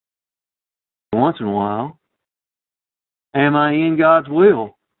once in a while, am I in God's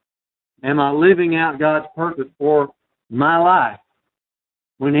will? Am I living out God's purpose for my life?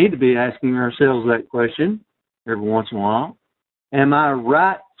 We need to be asking ourselves that question every once in a while. Am I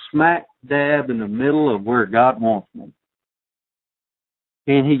right smack dab in the middle of where God wants me?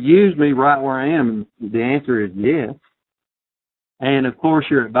 Can He use me right where I am? And the answer is yes. And of course,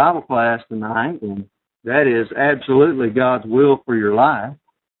 you're at Bible class tonight, and that is absolutely God's will for your life.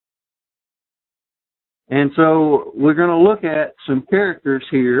 And so we're going to look at some characters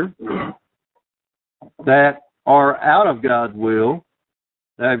here that are out of God's will,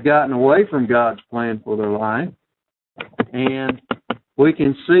 that have gotten away from God's plan for their life, and we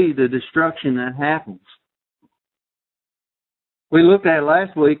can see the destruction that happens.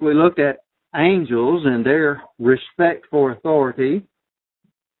 Last week, we looked at angels and their respect for authority,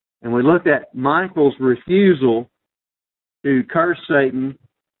 and we looked at Michael's refusal to curse Satan,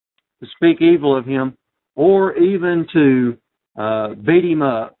 to speak evil of him, or even to beat him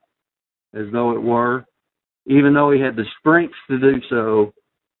up, as though it were. Even though he had the strength to do so,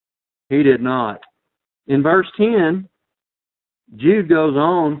 he did not. In verse 10, Jude goes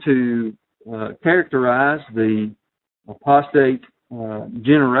on to characterize the apostate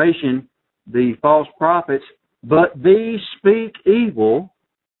generation, the false prophets, but these speak evil,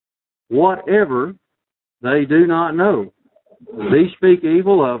 whatever they do not know. These speak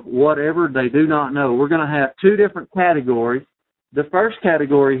evil of whatever they do not know. We're going to have two different categories. The first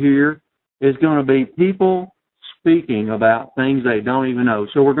category here is going to be people speaking about things they don't even know.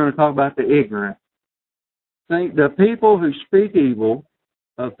 So we're going to talk about the ignorant. The people who speak evil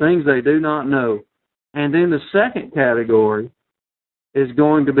of things they do not know. And then the second category is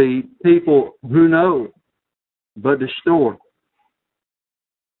going to be people who know but distort.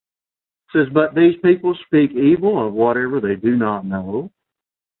 It says, but these people speak evil of whatever they do not know,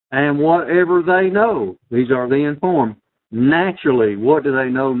 and whatever they know. These are the informed. Naturally, what do they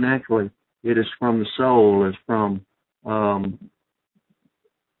know naturally? It is from the soul. It's from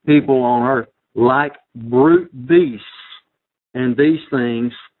people on earth, like brute beasts. And these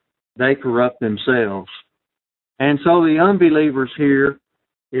things, they corrupt themselves. And so the unbelievers here,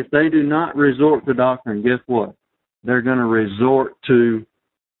 if they do not resort to doctrine, guess what? They're going to resort to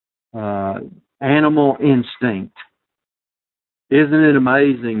animal instinct. Isn't it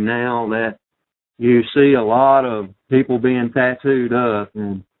amazing now that you see a lot of people being tattooed up,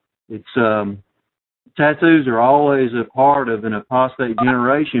 and it's tattoos are always a part of an apostate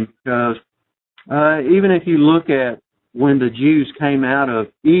generation, because even if you look at when the Jews came out of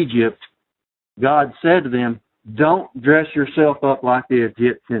Egypt, God said to them, don't dress yourself up like the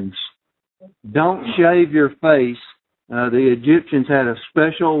Egyptians. Don't shave your face. The Egyptians had a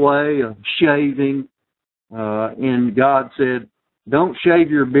special way of shaving, and God said, don't shave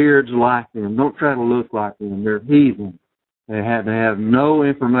your beards like them. Don't try to look like them. They're heathen. They have no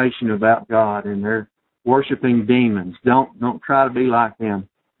information about God, and they're worshiping demons. Don't try to be like them.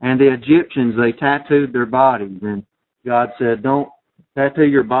 And the Egyptians, they tattooed their bodies, and God said, don't tattoo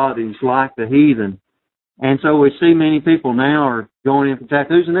your bodies like the heathen. And so we see many people now are going in for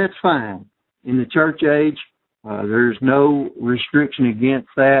tattoos, and that's fine. In the church age, there's no restriction against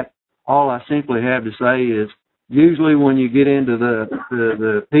that. All I simply have to say is, usually when you get into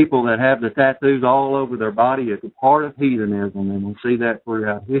the people that have the tattoos all over their body, it's a part of heathenism, and we see that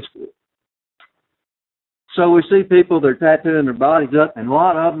throughout history. So we see people, they're tattooing their bodies up, and a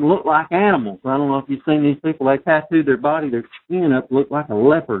lot of them look like animals. I don't know if you've seen these people, they tattooed their body, their skin up, look like a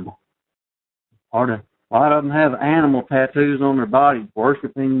leopard. A lot of them have animal tattoos on their bodies,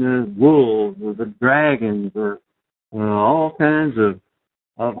 worshiping the wolves or the dragons or all kinds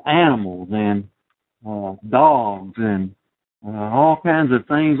of animals and dogs and all kinds of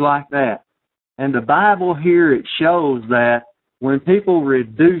things like that. And the Bible here, it shows that when people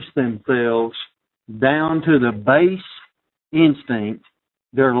reduce themselves down to the base instinct,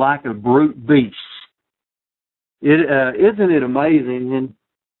 they're like a brute beast. Isn't it amazing?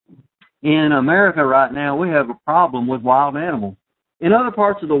 In America right now, we have a problem with wild animals. In other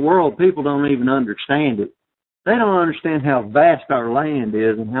parts of the world, people don't even understand it. They don't understand how vast our land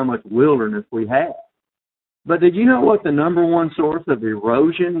is and how much wilderness we have. But did you know what the number one source of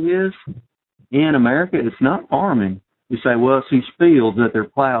erosion is in America? It's not farming. You say, well, it's these fields that they're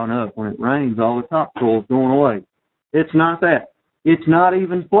plowing up. When it rains, all the topsoil's going away. It's not that. It's not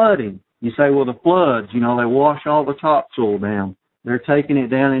even flooding. You say, well, the floods, they wash all the topsoil down. They're taking it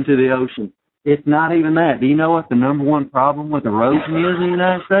down into the ocean. It's not even that. Do you know what the number one problem with erosion is in the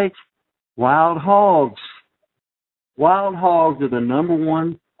United States? Wild hogs. Wild hogs are the number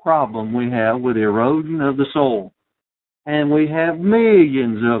one problem we have with erosion of the soil. And we have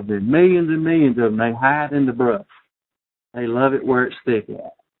millions of them, millions and millions of them. They hide in the brush. They love it where it's thick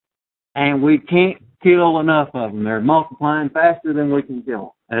at. And we can't kill enough of them. They're multiplying faster than we can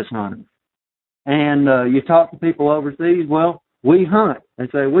kill them as hunters. And you talk to people overseas, well, we hunt. They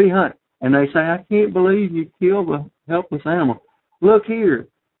say, we hunt. And they say, I can't believe you killed a helpless animal. Look here.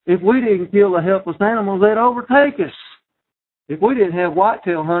 If we didn't kill the helpless animals, they'd overtake us. If we didn't have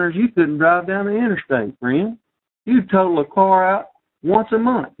whitetail hunters, you couldn't drive down the interstate, friend. You'd total a car out once a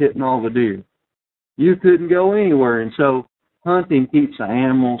month hitting all the deer. You couldn't go anywhere. And so hunting keeps the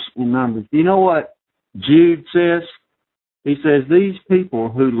animals in numbers. You know what Jude says? He says, these people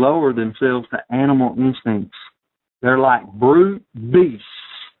who lower themselves to animal instincts, they're like brute beasts,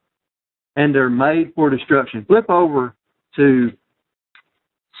 and they're made for destruction. Flip over to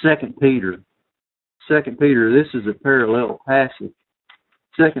 2 Peter. 2 Peter, this is a parallel passage.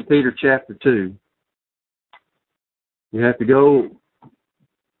 2 Peter chapter 2. You have to go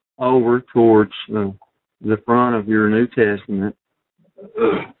over towards the front of your New Testament.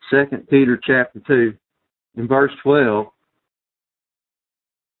 2 Peter chapter 2, in verse 12.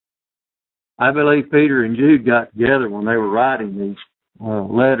 I believe Peter and Jude got together when they were writing these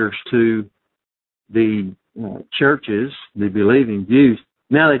letters to the churches, the believing Jews.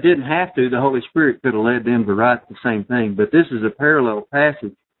 Now, they didn't have to. The Holy Spirit could have led them to write the same thing. But this is a parallel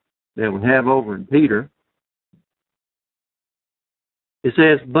passage that we have over in Peter. It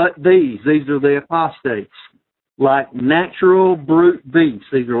says, but these are the apostates, like natural brute beasts.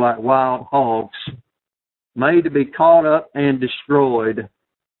 These are like wild hogs, made to be caught up and destroyed.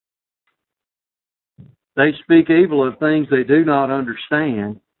 They speak evil of things they do not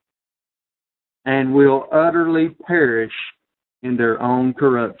understand and will utterly perish in their own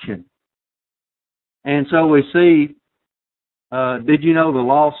corruption. And so we see, did you know the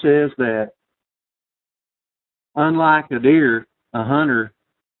law says that unlike a deer, a hunter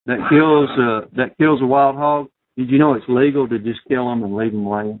that kills a wild hog, did you know it's legal to just kill them and leave them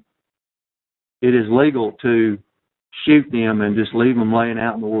laying? It is legal to shoot them and just leave them laying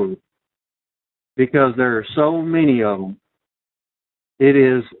out in the woods. Because there are so many of them, it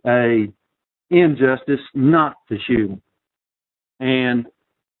is a injustice not to shoot them. And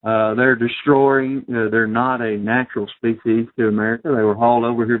they're destroying, they're not a natural species to America. They were hauled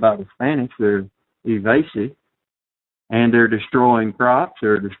over here by the Spanish. They're invasive. And they're destroying crops,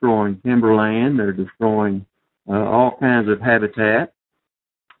 they're destroying timberland, they're destroying all kinds of habitat.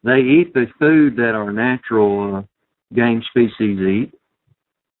 They eat the food that our natural game species eat.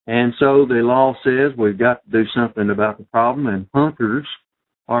 And so the law says we've got to do something about the problem, and hunters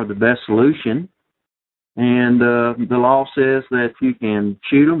are the best solution. And the law says that you can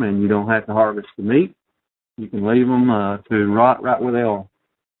shoot them and you don't have to harvest the meat. You can leave them to rot right where they are.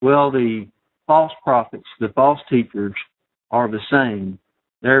 Well, the false prophets, the false teachers, are the same.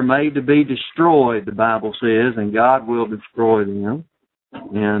 They're made to be destroyed, the Bible says, and God will destroy them.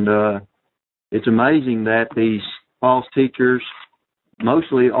 And it's amazing that these false teachers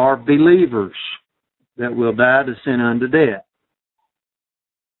mostly are believers that will die to sin unto death.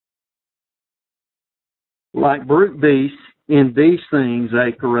 Like brute beasts, in these things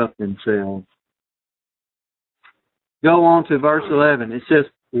they corrupt themselves. Go on to verse 11. It says,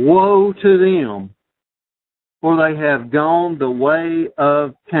 woe to them, for they have gone the way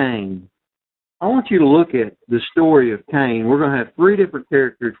of Cain. I want you to look at the story of Cain. We're going to have three different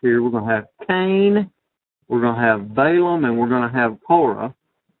characters here. We're going to have Cain, we're going to have Balaam, and we're going to have Korah.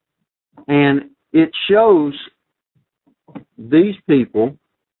 And it shows these people,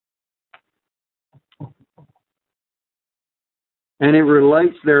 and it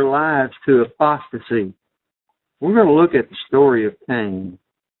relates their lives to apostasy. We're going to look at the story of Cain.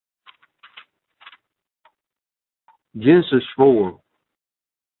 Genesis 4.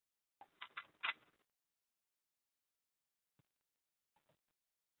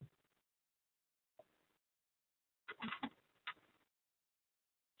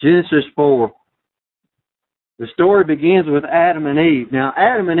 Genesis 4. The story begins with Adam and Eve. Now,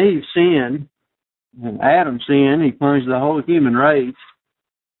 Adam and Eve sinned. When Adam sinned, he plunged the whole human race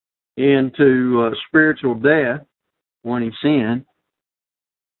into spiritual death when he sinned.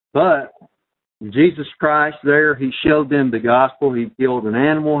 But Jesus Christ there, he showed them the gospel. He killed an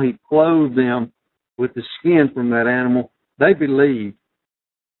animal. He clothed them with the skin from that animal. They believed.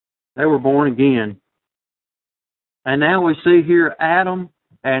 They were born again. And now we see here Adam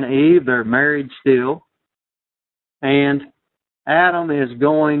and Eve, they're married still. And Adam is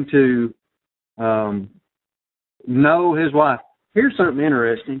going to know his wife. Here's something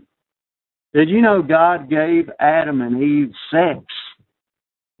interesting. Did you know God gave Adam and Eve sex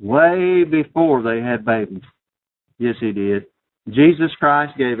way before they had babies? Yes, He did. Jesus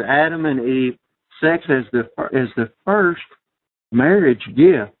Christ gave Adam and Eve sex as the first marriage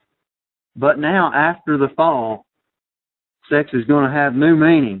gift. But now, after the fall, sex is going to have new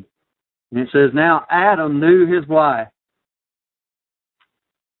meaning. And it says, now Adam knew his wife,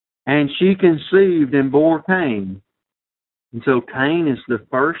 and she conceived and bore Cain. And so Cain is the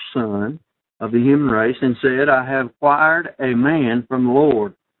first son of the human race, and said, I have acquired a man from the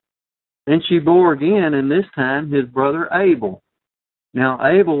Lord. Then she bore again, and this time his brother Abel. Now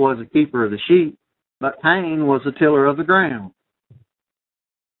Abel was a keeper of the sheep, but Cain was a tiller of the ground.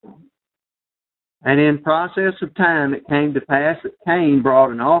 And in process of time it came to pass that Cain brought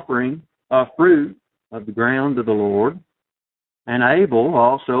an offering of fruit of the ground to the Lord, and Abel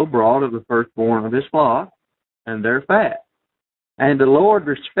also brought of the firstborn of his flock and their fat. And the Lord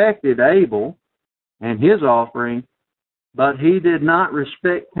respected Abel and his offering, but He did not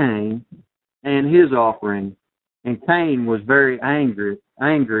respect Cain and his offering. And Cain was very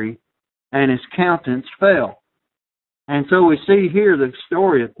angry, and his countenance fell. And so we see here the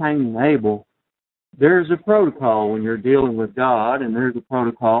story of Cain and Abel. There's a protocol when you're dealing with God, and there's a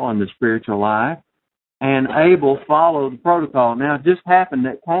protocol in the spiritual life. And Abel followed the protocol. Now, it just happened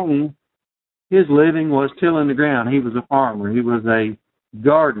that Cain, his living was tilling the ground. He was a farmer. He was a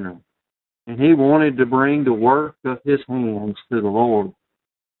gardener. And he wanted to bring the work of his hands to the Lord.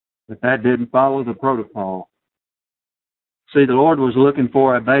 But that didn't follow the protocol. See, the Lord was looking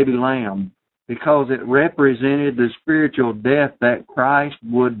for a baby lamb because it represented the spiritual death that Christ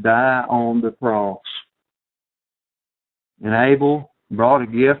would die on the cross. And Abel brought a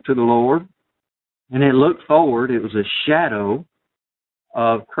gift to the Lord, and it looked forward. It was a shadow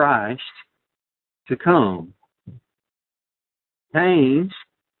of Christ to come. Cain's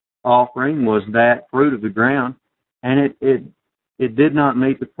offering was that fruit of the ground, and it did not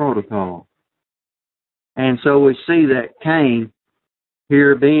meet the protocol. And so we see that Cain,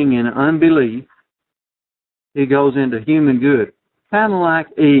 here being in unbelief, he goes into human good, kind of like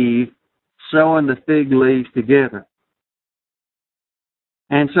Eve sewing the fig leaves together.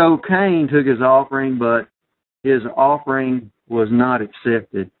 And so Cain took his offering, but his offering was not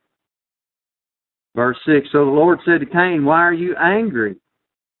accepted. Verse 6, so the Lord said to Cain, why are you angry?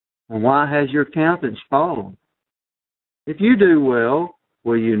 And why has your countenance fallen? If you do well,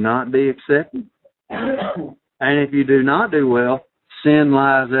 will you not be accepted? And if you do not do well, sin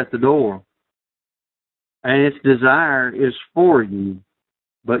lies at the door. And its desire is for you,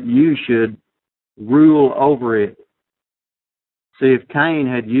 but you should rule over it. See, if Cain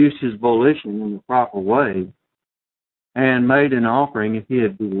had used his volition in the proper way and made an offering, if he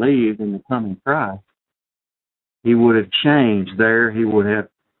had believed in the coming Christ, he would have changed there. He would have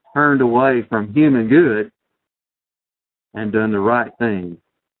turned away from human good and done the right thing.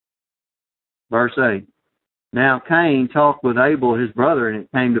 Verse 8, now Cain talked with Abel his brother, and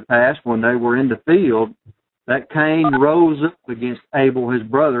it came to pass when they were in the field that Cain rose up against Abel his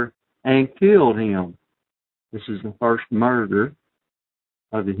brother and killed him. This is the first murder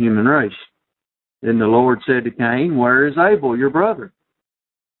of the human race. Then the Lord said to Cain, where is Abel your brother?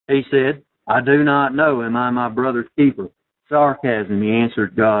 He said, I do not know. Am I my brother's keeper? Sarcasm, he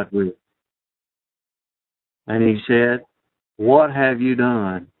answered God with. And he said, what have you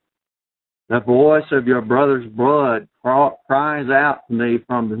done? The voice of your brother's blood cries out to me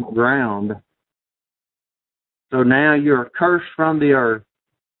from the ground. So now you are cursed from the earth,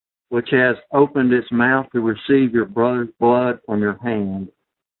 which has opened its mouth to receive your brother's blood from your hand.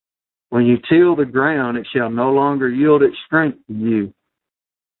 When you till the ground, it shall no longer yield its strength to you.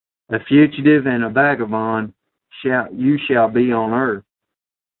 A fugitive and a vagabond you shall be on earth.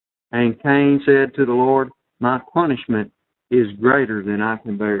 And Cain said to the Lord, my punishment is greater than I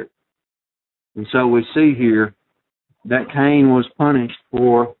can bear. And so we see here that Cain was punished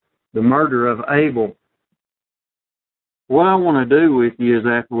for the murder of Abel. What I want to do with you is,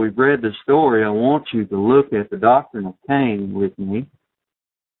 after we've read the story, I want you to look at the doctrine of Cain with me.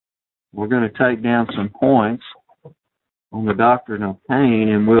 We're going to take down some points on the doctrine of Cain,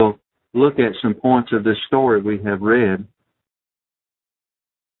 and we'll look at some points of this story we have read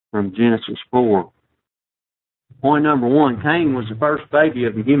from Genesis 4. Point number 1, Cain was the first baby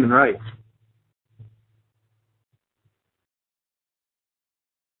of the human race.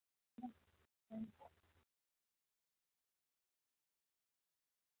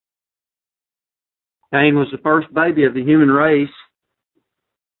 Cain was the first baby of the human race.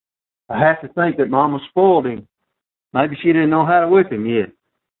 I have to think that Mama spoiled him. Maybe she didn't know how to whip him yet.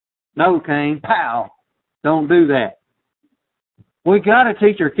 No, Cain, pow, don't do that. We got to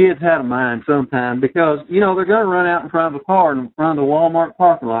teach our kids how to mind sometime, because, they're going to run out in front of a car in front of the Walmart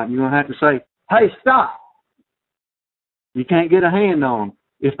parking lot, and you're going to have to say, hey, stop. You can't get a hand on them.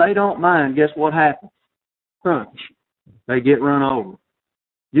 If they don't mind, guess what happens? Crunch. They get run over.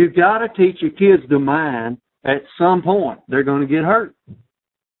 You've got to teach your kids to mind at some point. They're going to get hurt.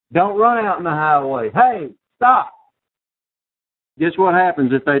 Don't run out in the highway. Hey, stop. Guess what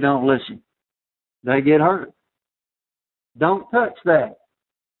happens if they don't listen? They get hurt. Don't touch that.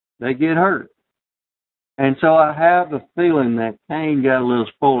 They get hurt. And so I have the feeling that Cain got a little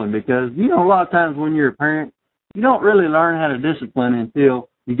spoiling because, a lot of times when you're a parent, you don't really learn how to discipline until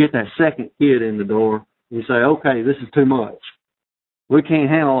you get that second kid in the door. You say, okay, this is too much. We can't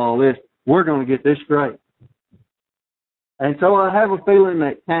handle all this. We're going to get this straight. And so I have a feeling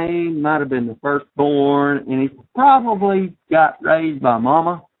that Cain might have been the firstborn, and he probably got raised by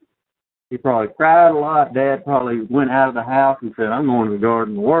mama. He probably cried a lot. Dad probably went out of the house and said, I'm going to the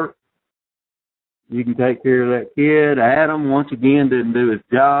garden to work. You can take care of that kid. Adam, once again, didn't do his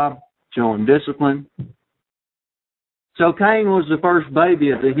job, showing discipline. So Cain was the first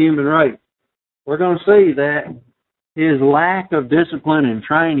baby of the human race. We're going to see that his lack of discipline and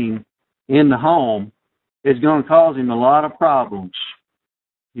training in the home is going to cause him a lot of problems.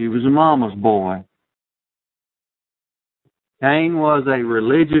 He was a mama's boy. Cain was a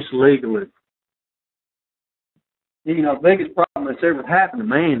religious legalist. The biggest problem that's ever happened to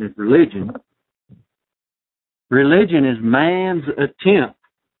man is religion. Religion is man's attempt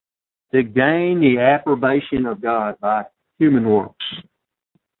to gain the approbation of God by human works.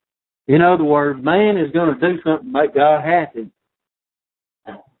 In other words, man is going to do something to make God happy.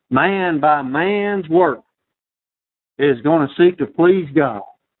 Man, by man's work, is going to seek to please God.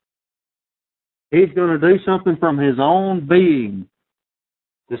 He's going to do something from his own being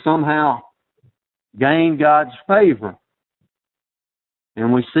to somehow gain God's favor.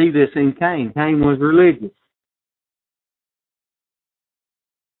 And we see this in Cain. Cain was religious.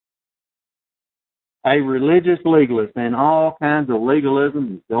 A religious legalist, and all kinds of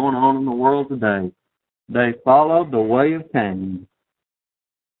legalism is going on in the world today. They followed the way of Cain.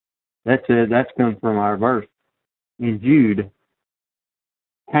 That's come from our verse in Jude.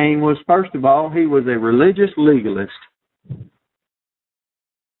 Cain was, first of all, he was a religious legalist.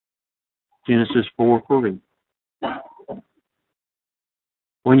 Genesis 4:3.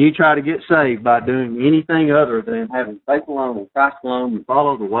 When you try to get saved by doing anything other than having faith alone and Christ alone, you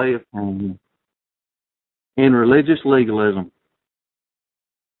follow the way of Cain. In religious legalism.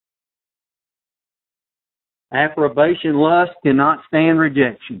 Approbation lust cannot stand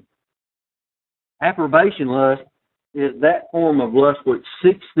rejection. Approbation lust is that form of lust which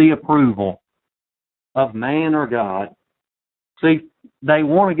seeks the approval of man or God. See, they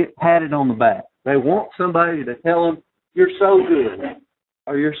want to get patted on the back. They want somebody to tell them, you're so good,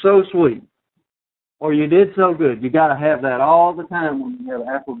 or you're so sweet, or you did so good. You got to have that all the time when you have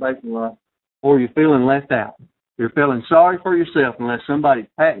approbation lust, or you're feeling left out. You're feeling sorry for yourself unless somebody's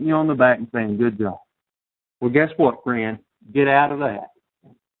patting you on the back and saying, good job. Well, guess what, friend? Get out of that.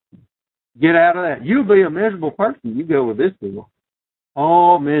 Get out of that. You'll be a miserable person. You go with this deal.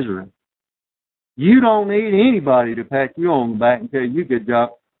 All misery. You don't need anybody to pat you on the back and tell you good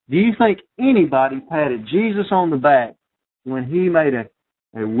job. Do you think anybody patted Jesus on the back when he made a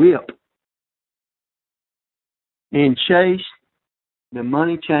whip and chased the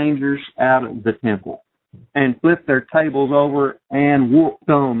money changers out of the temple and flipped their tables over and whooped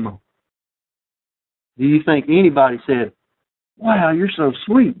them? Do you think anybody said, wow, you're so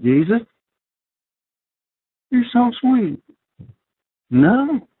sweet, Jesus? You're so sweet.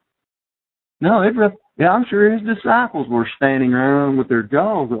 No. No, I'm sure his disciples were standing around with their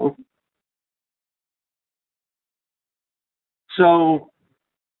jaws open. So,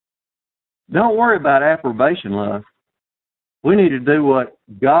 don't worry about approbation lust. We need to do what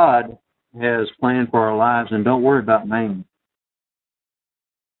God has planned for our lives, and don't worry about man.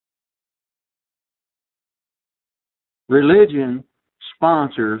 Religion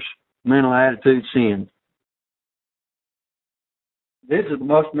sponsors mental attitude sins. These are the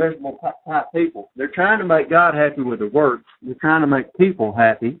most miserable type people. They're trying to make God happy with their works. They're trying to make people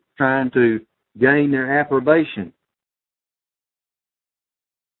happy, trying to gain their approbation.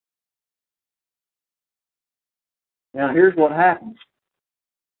 Now, here's what happens.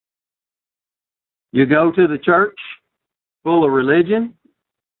 You go to the church full of religion,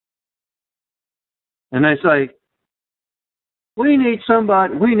 and they say, we need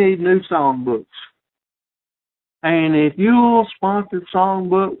new songbooks. And if you'll sponsor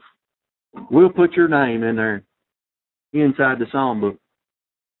songbooks, we'll put your name in there inside the songbook.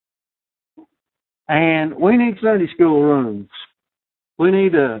 And we need Sunday school rooms. We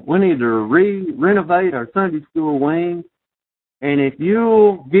need to renovate our Sunday school wing. And if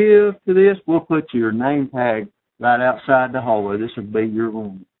you'll give to this, we'll put your name tag right outside the hallway. This will be your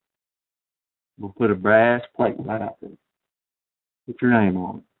room. We'll put a brass plate right out there. Put your name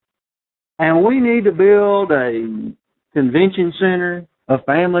on it. And we need to build a convention center, a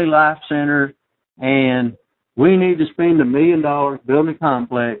family life center, and we need to spend $1 million building a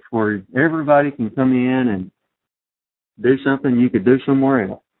complex where everybody can come in and do something you could do somewhere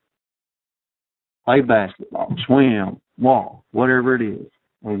else. Play basketball, swim, walk, whatever it is.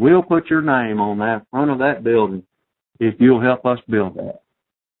 And we'll put your name on that front of that building if you'll help us build that.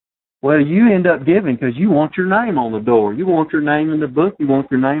 Well, you end up giving because you want your name on the door. You want your name in the book. You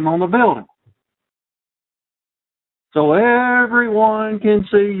want your name on the building. So everyone can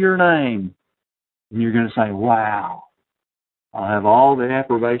see your name. And you're going to say, wow, I'll have all the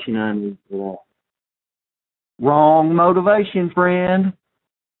approbation I need for that. Wrong motivation, friend.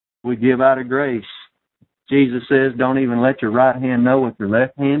 We give out of grace. Jesus says, don't even let your right hand know what your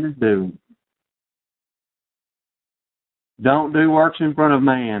left hand is doing. Don't do works in front of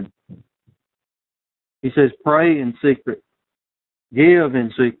man. He says, pray in secret. Give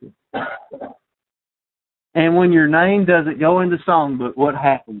in secret. And when your name doesn't go in the songbook, what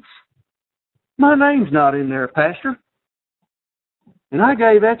happens? My name's not in there, Pastor. And I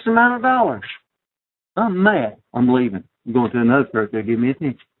gave X amount of dollars. I'm mad. I'm leaving. I'm going to another church. They'll give me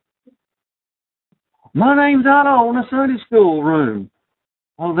attention. My name's not on the Sunday school room.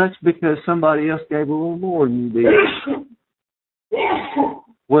 Oh, that's because somebody else gave a little more than you did.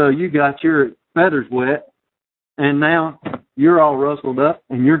 Well, you got your feathers wet, and now you're all rustled up,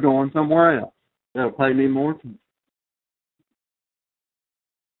 and you're going somewhere else. That'll pay me more.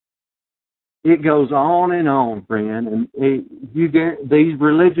 It goes on and on, friend. And you get these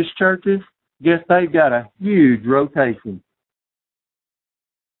religious churches, guess they've got a huge rotation.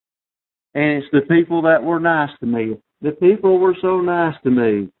 And it's the people that were nice to me. The people were so nice to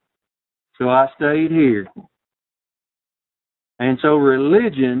me. So I stayed here. And so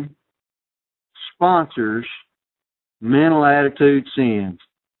religion sponsors mental attitude sins.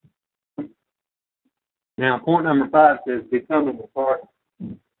 Now, point number 5 says becoming the target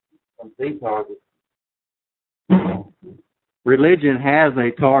of the target. Religion has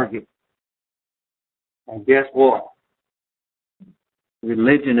a target. And guess what?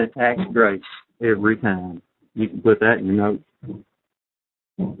 Religion attacks grace every time. You can put that in your notes.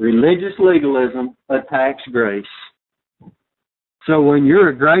 Religious legalism attacks grace. So when you're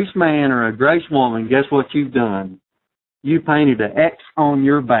a grace man or a grace woman, guess what you've done? You painted an X on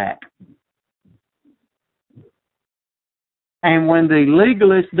your back. And when the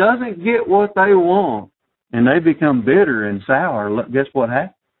legalist doesn't get what they want, and they become bitter and sour, guess what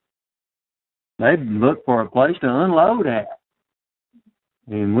happens? They look for a place to unload at.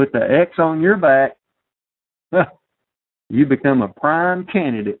 And with the X on your back, you become a prime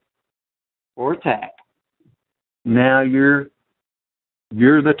candidate for attack. Now you're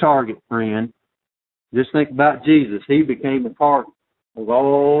the target, friend. Just think about Jesus. He became a target of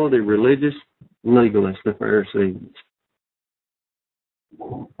all the religious legalists, the Pharisees.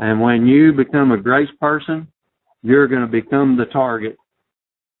 And when you become a grace person, you're going to become the target.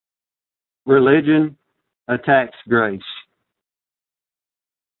 Religion attacks grace.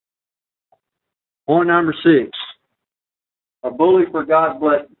 Point number 6. A bully for God's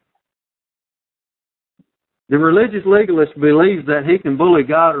blessing. The religious legalist believes that he can bully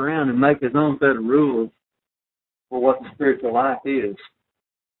God around and make his own set of rules for what the spiritual life is.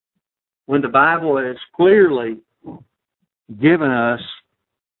 When the Bible has clearly given us,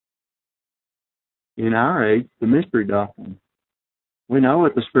 in our age, the mystery doctrine. We know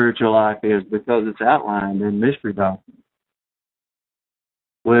what the spiritual life is because it's outlined in mystery doctrine.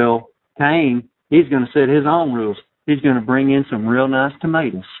 Well, Cain, he's going to set his own rules. He's going to bring in some real nice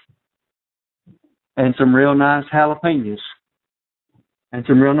tomatoes and some real nice jalapenos and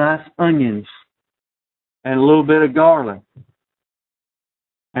some real nice onions and a little bit of garlic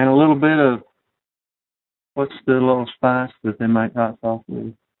and a little bit of, what's the little spice that they make hot sauce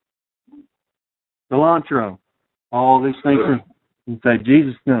with? Cilantro. All these things. And say,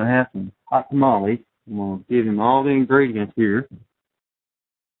 Jesus is going to have some hot tamales. I'm going to give him all the ingredients here.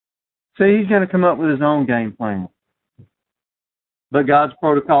 So he's going to come up with his own game plan. But God's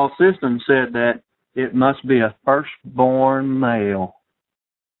protocol system said that it must be a firstborn male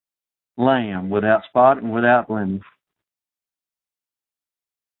lamb without spot and without blemish.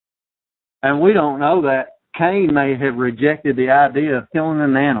 And we don't know that Cain may have rejected the idea of killing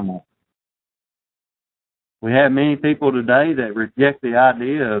an animal. We have many people today that reject the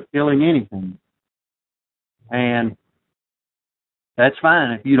idea of killing anything. And that's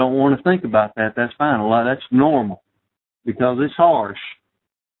fine. If you don't want to think about that, that's fine. A lot, that's normal because it's harsh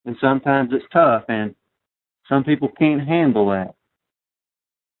and sometimes it's tough. And Some people can't handle that.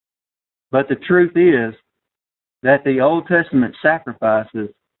 But the truth is that the Old Testament sacrifices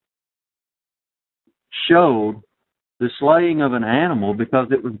showed the slaying of an animal because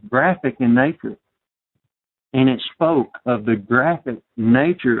it was graphic in nature. And it spoke of the graphic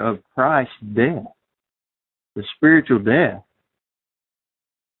nature of Christ's death, the spiritual death.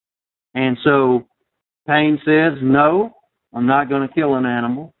 And so Cain says, no, I'm not going to kill an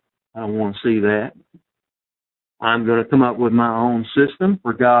animal. I don't want to see that. I'm going to come up with my own system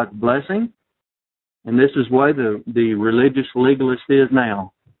for God's blessing. And this is the way the religious legalist is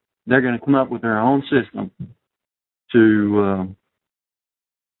now. They're going to come up with their own system for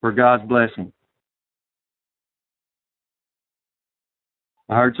God's blessing.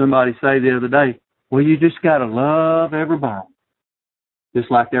 I heard somebody say the other day, well, you just got to love everybody. Just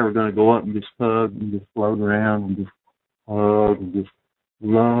like they were going to go up and just hug and just float around and just hug and just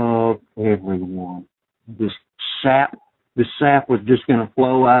love everyone. The sap was just going to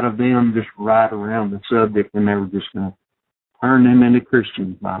flow out of them just right around the subject, and they were just going to turn them into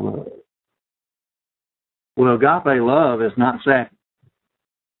Christians by love. Well, agape love is not sappy.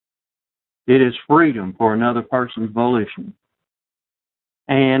 It is freedom for another person's volition.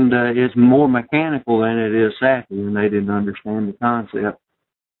 And it's more mechanical than it is sappy, and they didn't understand the concept.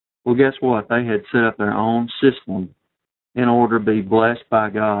 Well, guess what? They had set up their own system in order to be blessed by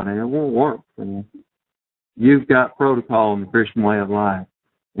God, and it won't work for them. You've got protocol in the Christian way of life,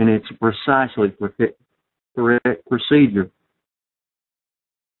 and it's precisely correct procedure.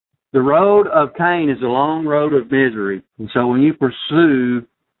 The road of Cain is a long road of misery, and so when you pursue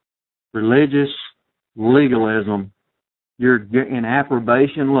religious legalism, you're in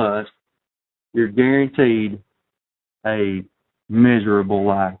approbation lust, you're guaranteed a miserable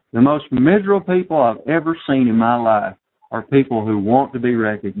life. The most miserable people I've ever seen in my life are people who want to be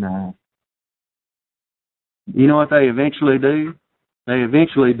recognized. You know what they eventually do? They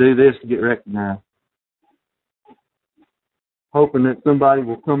eventually do this to get recognized. Hoping that somebody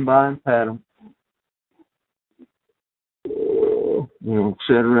will come by and pat them. They'll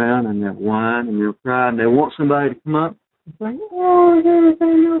sit around and they'll whine and they'll cry and they want somebody to come up and say, oh, is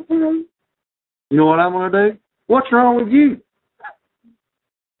everything okay? You know what I'm going to do? What's wrong with you?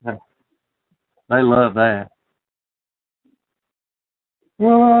 They love that.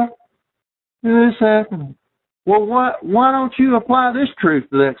 Well, this happened. Well, why don't you apply this truth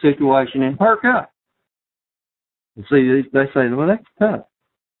to that situation and perk up? You see, they say, well, that's tough.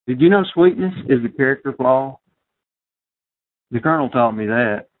 Did you know sweetness is a character flaw? The Colonel taught me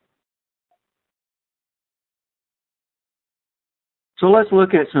that. So let's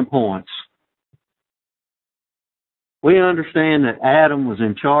look at some points. We understand that Adam was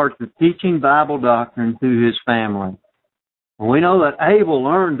in charge of teaching Bible doctrine to his family. And we know that Abel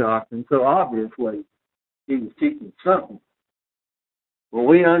learned doctrine, so obviously he was teaching something. Well,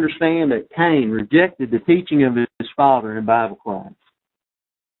 we understand that Cain rejected the teaching of his father in Bible class.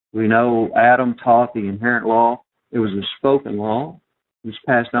 We know Adam taught the inherent law. It was a spoken law. It was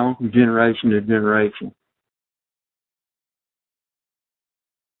passed on from generation to generation.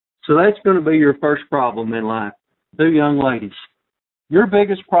 So that's going to be your first problem in life. Two young ladies, your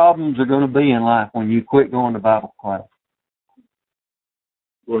biggest problems are going to be in life when you quit going to Bible class.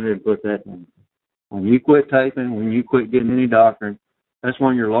 Go ahead and put that in. When you quit taping, when you quit getting any doctrine, that's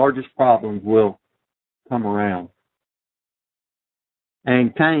when your largest problems will come around.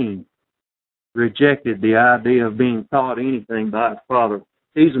 And Cain rejected the idea of being taught anything by his father.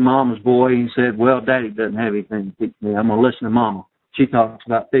 He's a mama's boy. He said, well, Daddy doesn't have anything to teach me. I'm going to listen to Mama. She talks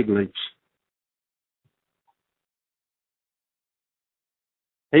about fig leaves.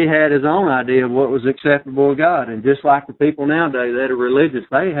 He had his own idea of what was acceptable to God. And just like the people nowadays that are religious,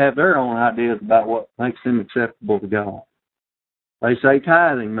 they have their own ideas about what makes them acceptable to God. They say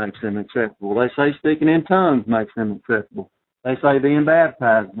tithing makes them acceptable. They say speaking in tongues makes them acceptable. They say being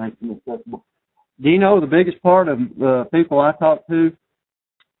baptized makes them acceptable. Do you know the biggest part of people I talk to,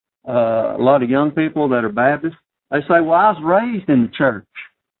 a lot of young people that are Baptists, they say, well, I was raised in the church.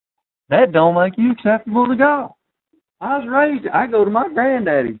 That don't make you acceptable to God. I go to my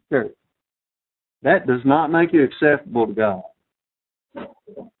granddaddy's church. That does not make you acceptable to God.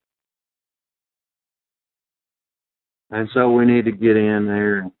 And so we need to get in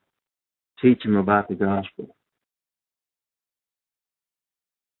there and teach them about the gospel.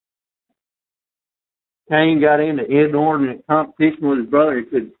 Cain got into inordinate competition with his brother. He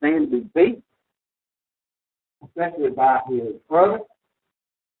couldn't stand to be beat, especially by his brother,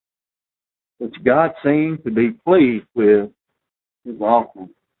 which God seemed to be pleased with his offering.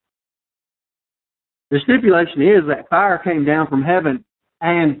 The stipulation is that fire came down from heaven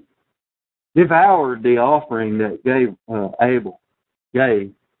and devoured the offering that Abel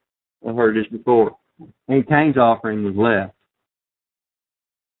gave. I've heard this before. And Cain's offering was left.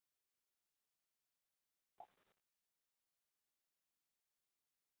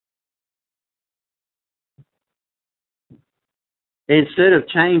 Instead of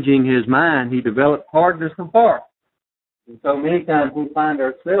changing his mind, he developed hardness of heart. And so many times we find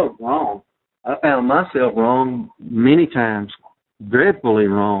ourselves wrong. I found myself wrong many times, dreadfully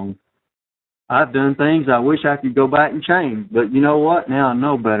wrong. I've done things I wish I could go back and change, but you know what? Now I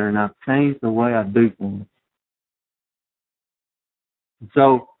know better, and I've changed the way I do things.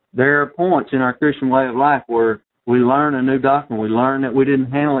 So there are points in our Christian way of life where we learn a new doctrine. We learn that we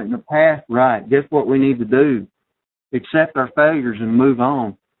didn't handle it in the past right. Guess what we need to do? Accept our failures and move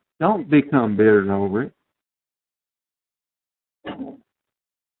on. Don't become bitter over it.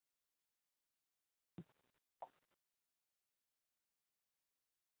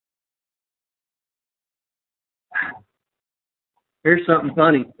 Here's something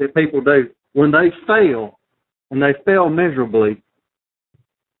funny that people do. When they fail, and they fail miserably,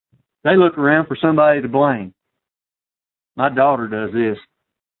 they look around for somebody to blame. My daughter does this.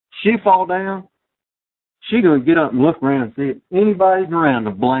 She fall down, she going to get up and look around and see if anybody's around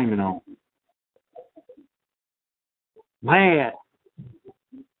to blame it on. Mad.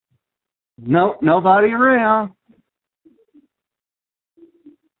 No, nobody around.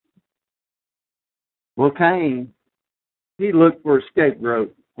 Well, Cain, he looked for a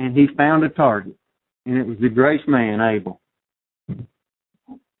scapegoat, and he found a target, and it was the grace man, Abel.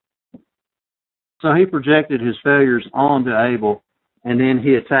 So he projected his failures onto Abel, and then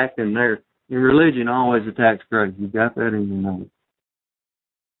he attacked him there. Your religion always attacks grace. You got that in your notes.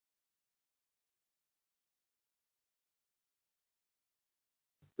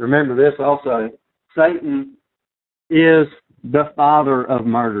 Remember this also. Satan is the father of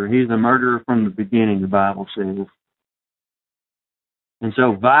murder. He's a murderer from the beginning, the Bible says. And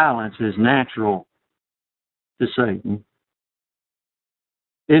so violence is natural to Satan.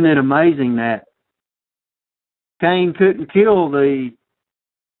 Isn't it amazing that Cain couldn't kill the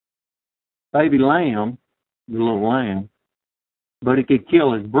baby lamb, the little lamb, but he could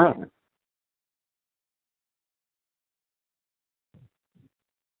kill his brother?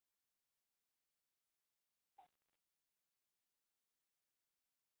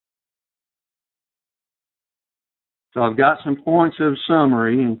 So I've got some points of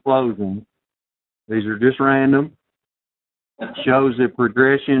summary in closing. These are just random. It shows the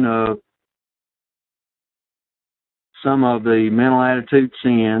progression of some of the mental attitude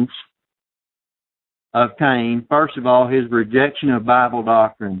sins of Cain. First of all, his rejection of Bible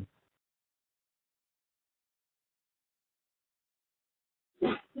doctrine.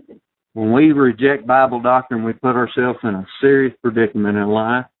 When we reject Bible doctrine, we put ourselves in a serious predicament in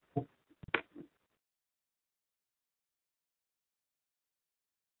life.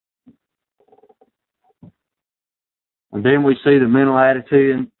 And then we see the mental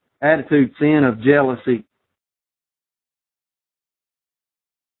attitude sin of jealousy.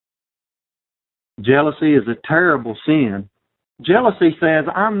 Jealousy is a terrible sin. Jealousy says,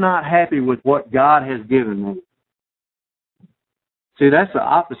 I'm not happy with what God has given me. See, that's the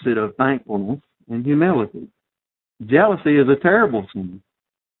opposite of thankfulness and humility. Jealousy is a terrible sin.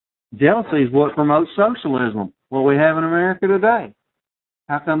 Jealousy is what promotes socialism, what we have in America today.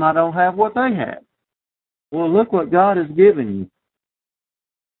 How come I don't have what they have? Well, look what God has given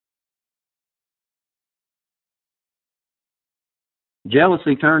you.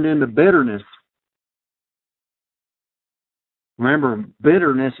 Jealousy turned into bitterness. Remember,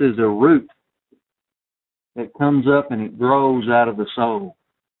 bitterness is a root that comes up and it grows out of the soul.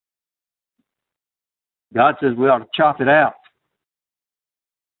 God says we ought to chop it out.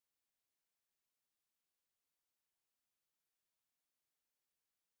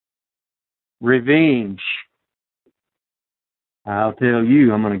 Revenge. I'll tell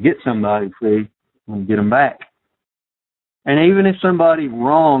you, I'm going to get somebody, see? I'm going to get them back. And even if somebody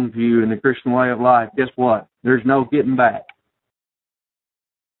wrongs you in the Christian way of life, guess what? There's no getting back.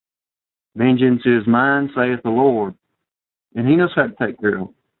 Vengeance is mine, saith the Lord. And He knows how to take care of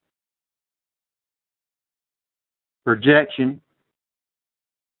it. Projection.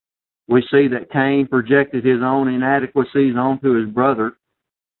 We see that Cain projected his own inadequacies onto his brother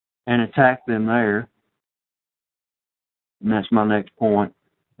and attacked them there. And that's my next point.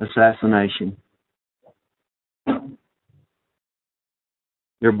 Assassination.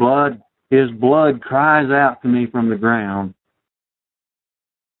 His blood cries out to me from the ground.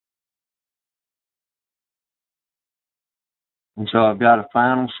 And so I've got a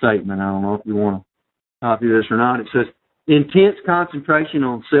final statement. I don't know if you want to copy this or not. It says, Intense concentration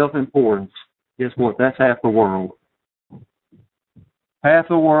on self-importance. Guess what? That's half the world. Half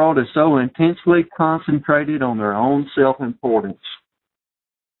the world is so intensely concentrated on their own self-importance.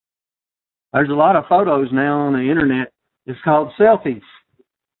 There's a lot of photos now on the internet. It's called selfies.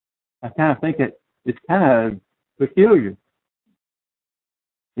 I kind of think it's kind of peculiar.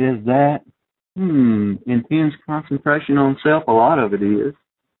 Is that intense concentration on self? A lot of it is.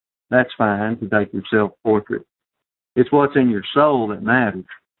 That's fine to take your self-portrait. It's what's in your soul that matters.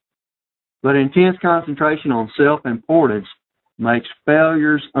 But intense concentration on self-importance makes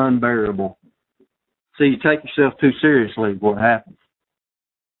failures unbearable. See, you take yourself too seriously, what happens?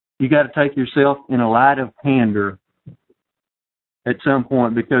 You got to take yourself in a light of candor at some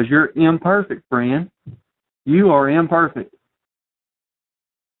point, because you're imperfect, friend. You are imperfect.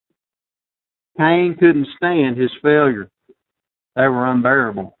 Cain couldn't stand his failure. They were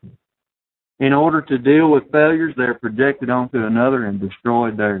unbearable. In order to deal with failures, they're projected onto another and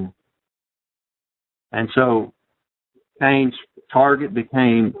destroyed there. And so Cain's target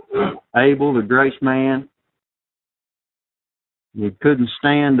became Abel, the grace man. He couldn't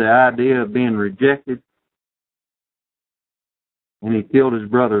stand the idea of being rejected, and he killed his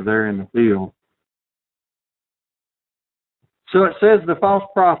brother there in the field. So it says the false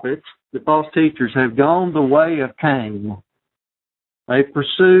prophets, the false teachers, have gone the way of Cain. They've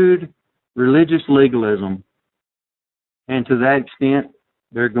pursued religious legalism, and to that extent,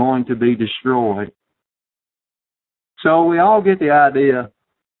 they're going to be destroyed. So we all get the idea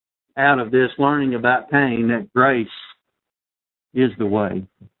out of this, learning about Cain, that grace is the way,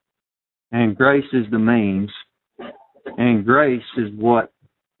 and grace is the means, and grace is what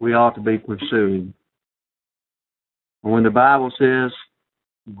we ought to be pursuing. When the Bible says,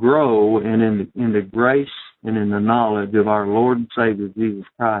 grow in the grace and in the knowledge of our Lord and Savior Jesus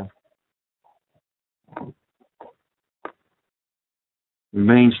Christ, it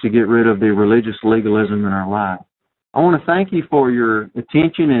means to get rid of the religious legalism in our life. I want to thank you for your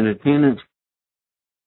attention and attendance